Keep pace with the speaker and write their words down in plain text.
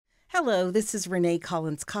Hello, this is Renee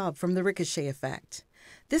Cobb from the Ricochet Effect.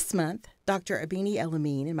 This month, Dr. Abeni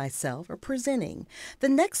El-Amin and myself are presenting the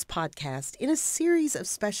next podcast in a series of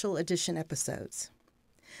special edition episodes.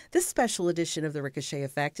 This special edition of the Ricochet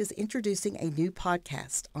Effect is introducing a new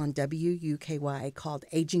podcast on WUKY called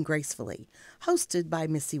Aging Gracefully, hosted by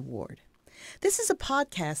Missy Ward. This is a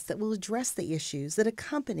podcast that will address the issues that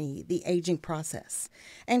accompany the aging process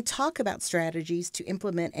and talk about strategies to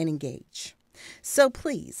implement and engage. So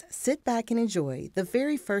please sit back and enjoy the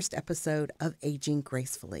very first episode of Aging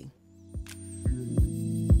Gracefully.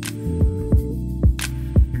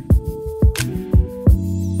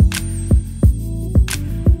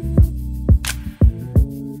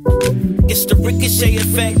 It's the Ricochet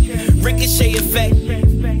Effect, Ricochet Effect.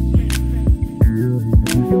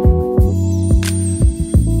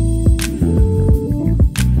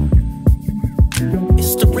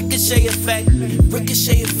 It's the Ricochet Effect,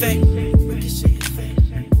 Ricochet Effect, Ricochet Effect, Ricochet Effect.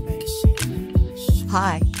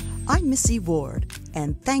 Hi, I'm Missy Ward,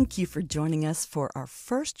 and thank you for joining us for our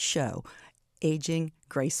first show, Aging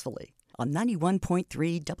Gracefully, on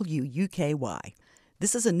 91.3 WUKY.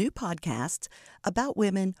 This is a new podcast about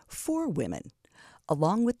women for women.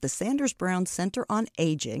 Along with the Sanders Brown Center on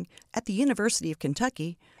Aging at the University of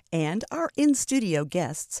Kentucky and our in-studio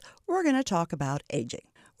guests, we're going to talk about aging.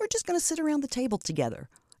 We're just going to sit around the table together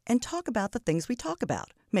and talk about the things we talk about,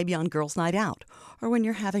 maybe on Girls' Night Out, or when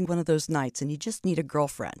you're having one of those nights and you just need a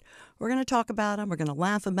girlfriend. We're going to talk about them. We're going to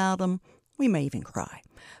laugh about them. We may even cry.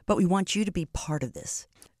 But we want you to be part of this,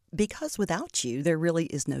 because without you, there really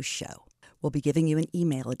is no show. We'll be giving you an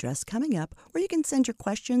email address coming up where you can send your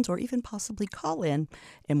questions or even possibly call in,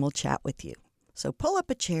 and we'll chat with you. So pull up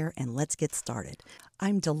a chair and let's get started.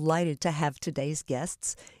 I'm delighted to have today's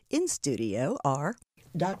guests in studio are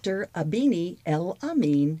Dr. Abeni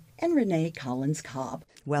El-Amin and Renee Cobb.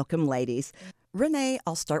 Welcome, ladies. Renee,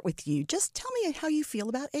 I'll start with you. Just tell me how you feel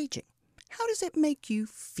about aging. How does it make you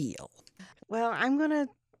feel? Well, I'm going to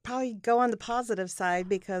probably go on the positive side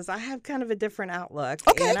because I have kind of a different outlook.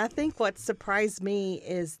 Okay. And I think what surprised me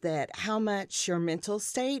is that how much your mental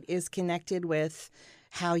state is connected with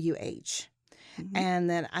how you age. Mm-hmm. And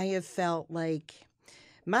that I have felt like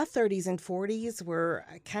my 30s and 40s were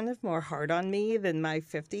kind of more hard on me than my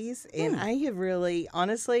 50s. And I have really,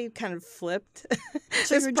 honestly, kind of flipped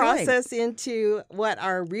this process into what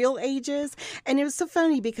our real age is. And it was so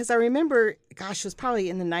funny because I remember, gosh, it was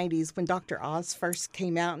probably in the 90s when Dr. Oz first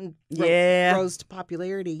came out and rose to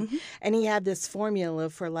popularity. Mm-hmm. And he had this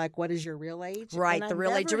formula for, like, what is your real age? Right, the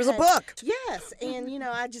real age. There was a book. Yes. And,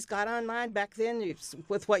 I just got online back then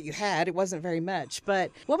with what you had. It wasn't very much.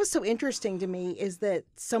 But what was so interesting to me is that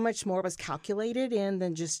so much more was calculated in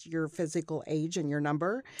than just your physical age and your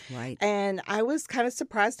number. Right. And I was kind of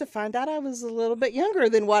surprised to find out I was a little bit younger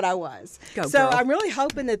than what I was. Go, so girl. I'm really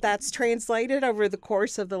hoping that that's translated over the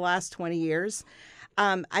course of the last 20 years.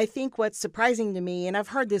 I think what's surprising to me, and I've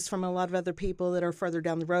heard this from a lot of other people that are further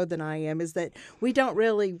down the road than I am, is that we don't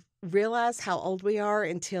really realize how old we are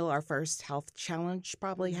until our first health challenge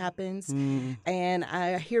probably happens. And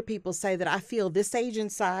I hear people say that I feel this age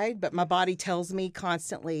inside, but my body tells me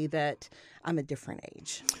constantly that I'm a different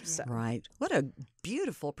age. So. Right. What a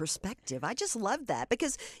beautiful perspective. I just love that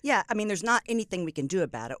because, there's not anything we can do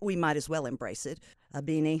about it. We might as well embrace it.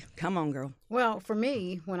 Abeni, come on, girl. Well, for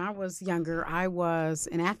me, when I was younger, I was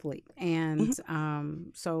an athlete. And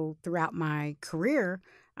so throughout my career,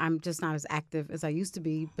 I'm just not as active as I used to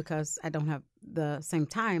be because I don't have the same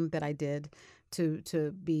time that I did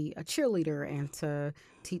to be a cheerleader and to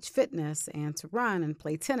teach fitness and to run and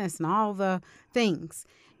play tennis and all the things.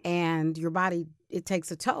 And your body, it takes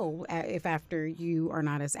a toll if after you are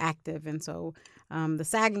not as active. And so the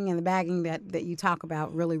sagging and the bagging that you talk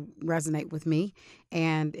about really resonate with me.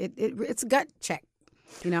 And it's a gut check,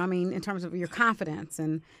 in terms of your confidence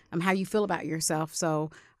and how you feel about yourself. So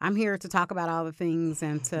I'm here to talk about all the things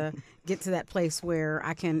and to get to that place where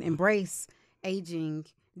I can embrace aging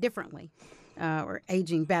differently. Or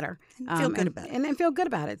aging better. And feel good about it. And feel good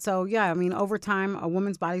about it. So, over time, a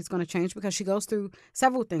woman's body is going to change because she goes through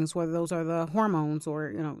several things, whether those are the hormones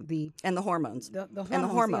or, the... And the hormones. The hormones. And the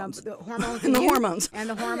hormones. The hormones. And the hormones. And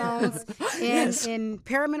the hormones. Yes. in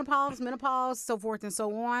perimenopause, menopause, so forth and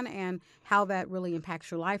so on, and how that really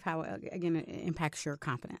impacts your life, how, again, it impacts your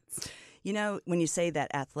confidence. When you say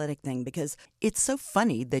that athletic thing, because it's so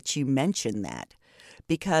funny that you mention that,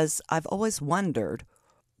 because I've always wondered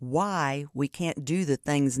why we can't do the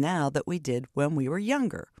things now that we did when we were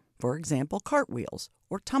younger. For example, cartwheels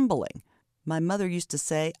or tumbling. My mother used to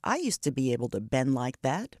say, I used to be able to bend like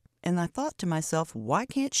that. And I thought to myself, why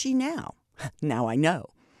can't she now? Now I know.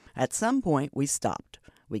 At some point, we stopped.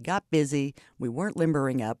 We got busy. We weren't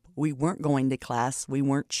limbering up. We weren't going to class. We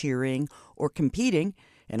weren't cheering or competing.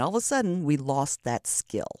 And all of a sudden, we lost that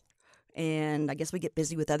skill. And I guess we get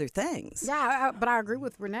busy with other things. Yeah, but I agree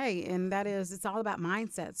with Renee, and that is, it's all about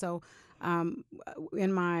mindset. So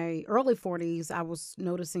in my early 40s, I was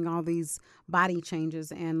noticing all these body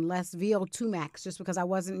changes and less VO2 max just because I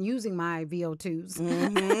wasn't using my VO2s.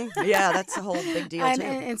 Mm-hmm. Yeah, that's a whole big deal, too.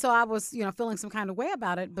 And so I was, feeling some kind of way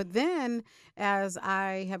about it. But then as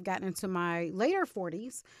I have gotten into my later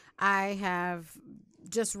 40s, I have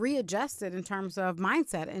just readjusted in terms of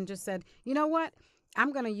mindset and just said, you know what?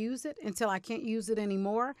 I'm going to use it until I can't use it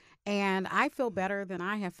anymore. And I feel better than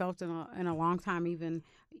I have felt in a long time, even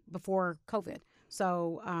before COVID.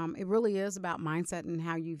 So it really is about mindset and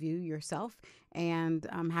how you view yourself and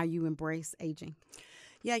how you embrace aging.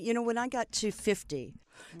 Yeah, when I got to 50,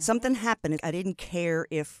 something happened. I didn't care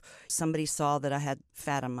if somebody saw that I had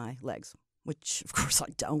fat on my legs, which, of course, I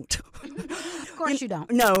don't. Of course you don't.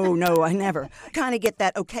 No, I never. Kind of get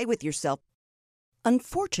that okay with yourself.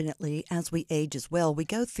 Unfortunately, as we age as well, we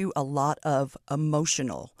go through a lot of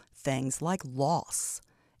emotional things like loss.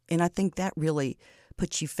 And I think that really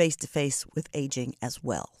puts you face to face with aging as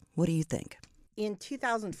well. What do you think? In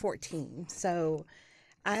 2014, so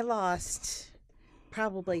I lost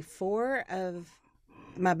probably 4 of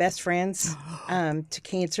my best friends to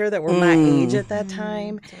cancer that were my age at that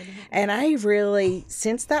time. And I really,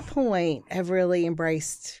 since that point, have really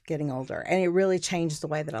embraced getting older. And it really changed the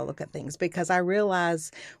way that I look at things, because I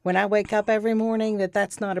realize when I wake up every morning that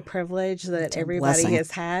that's not a privilege that everybody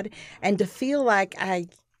has had. And to feel like I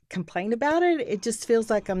complain about it, it just feels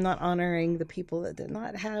like I'm not honoring the people that did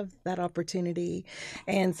not have that opportunity.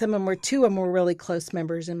 And some of them were 2 of them were really close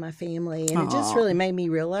members in my family. And it just really made me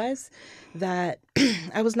realize that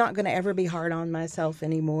I was not going to ever be hard on myself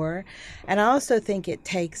anymore. And I also think it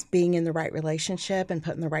takes being in the right relationship and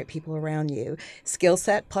putting the right people around you. Skill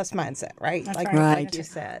set plus mindset, right? That's Like you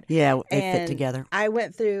said. Yeah, they fit together. I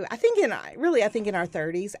went through, I think in our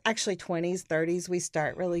 30s, actually 20s, 30s, we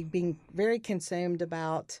start really being very consumed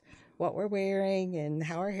about what we're wearing and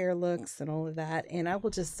how our hair looks and all of that. And I will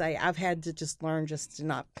just say I've had to just learn just to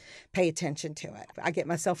not pay attention to it. I get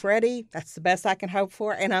myself ready. That's the best I can hope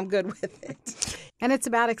for, and I'm good with it. And it's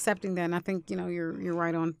about accepting that. And I think, you're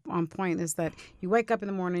right on point, is that you wake up in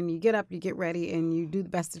the morning, you get up, you get ready, and you do the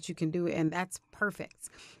best that you can do, and that's perfect.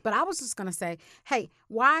 But I was just going to say, hey,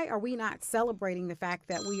 why are we not celebrating the fact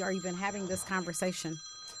that we are even having this conversation?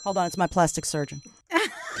 Hold on, it's my plastic surgeon.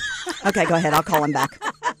 Okay, go ahead. I'll call him back.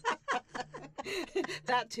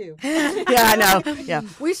 That too. Yeah, I know. Yeah.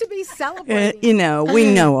 We should be celebrating.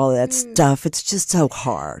 We know all that stuff. It's just so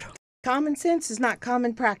hard. Common sense is not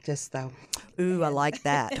common practice, though. Ooh, I like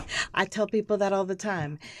that. I tell people that all the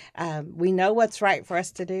time. We know what's right for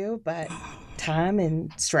us to do, but time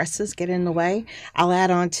and stresses get in the way. I'll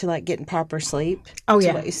add on to getting proper sleep. Oh,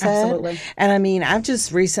 yeah, what you said. absolutely. And I mean, I've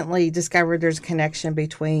just recently discovered there's a connection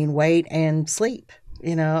between weight and sleep,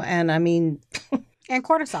 and I mean... And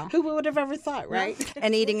cortisol. Who would have ever thought, right?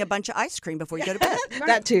 And eating a bunch of ice cream before you go to bed.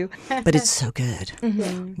 That too. But it's so good.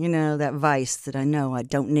 Mm-hmm. That vice that I know I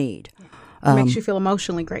don't need. It makes you feel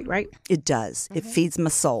emotionally great, right? It does. It feeds my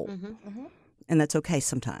soul. And that's okay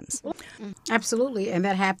sometimes. Absolutely. And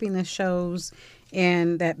that happiness shows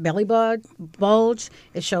in that belly bulge.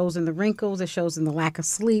 It shows in the wrinkles. It shows in the lack of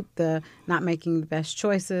sleep, the not making the best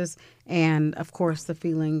choices, and, of course, the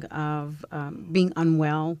feeling of being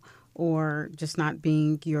unwell or just not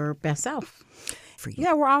being your best self. For you.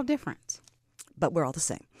 Yeah, we're all different. But we're all the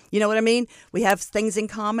same. You know what I mean? We have things in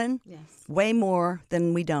common. Yes. Way more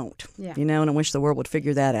than we don't. Yeah. And I wish the world would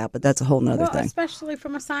figure that out, but that's a whole nother thing. Especially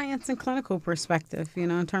from a science and clinical perspective,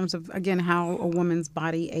 in terms of, again, how a woman's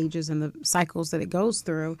body ages and the cycles that it goes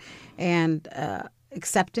through, and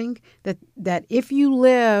accepting that if you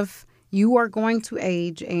live, you are going to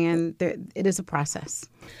age, and it is a process.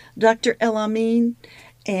 Dr. El-Amin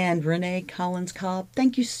and Renee Cobb,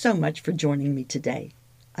 thank you so much for joining me today.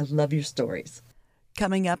 I love your stories.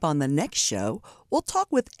 Coming up on the next show, we'll talk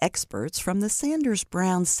with experts from the Sanders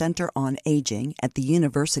Brown Center on Aging at the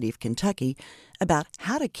University of Kentucky about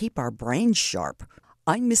how to keep our brains sharp.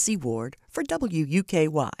 I'm Missy Ward for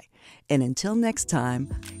WUKY. And until next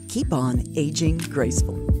time, keep on aging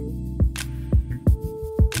gracefully.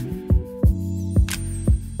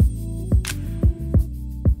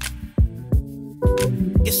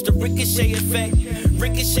 It's the Ricochet Effect.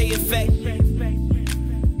 Ricochet Effect.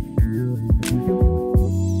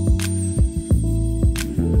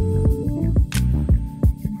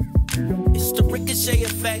 It's the Ricochet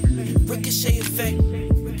Effect. Ricochet Effect.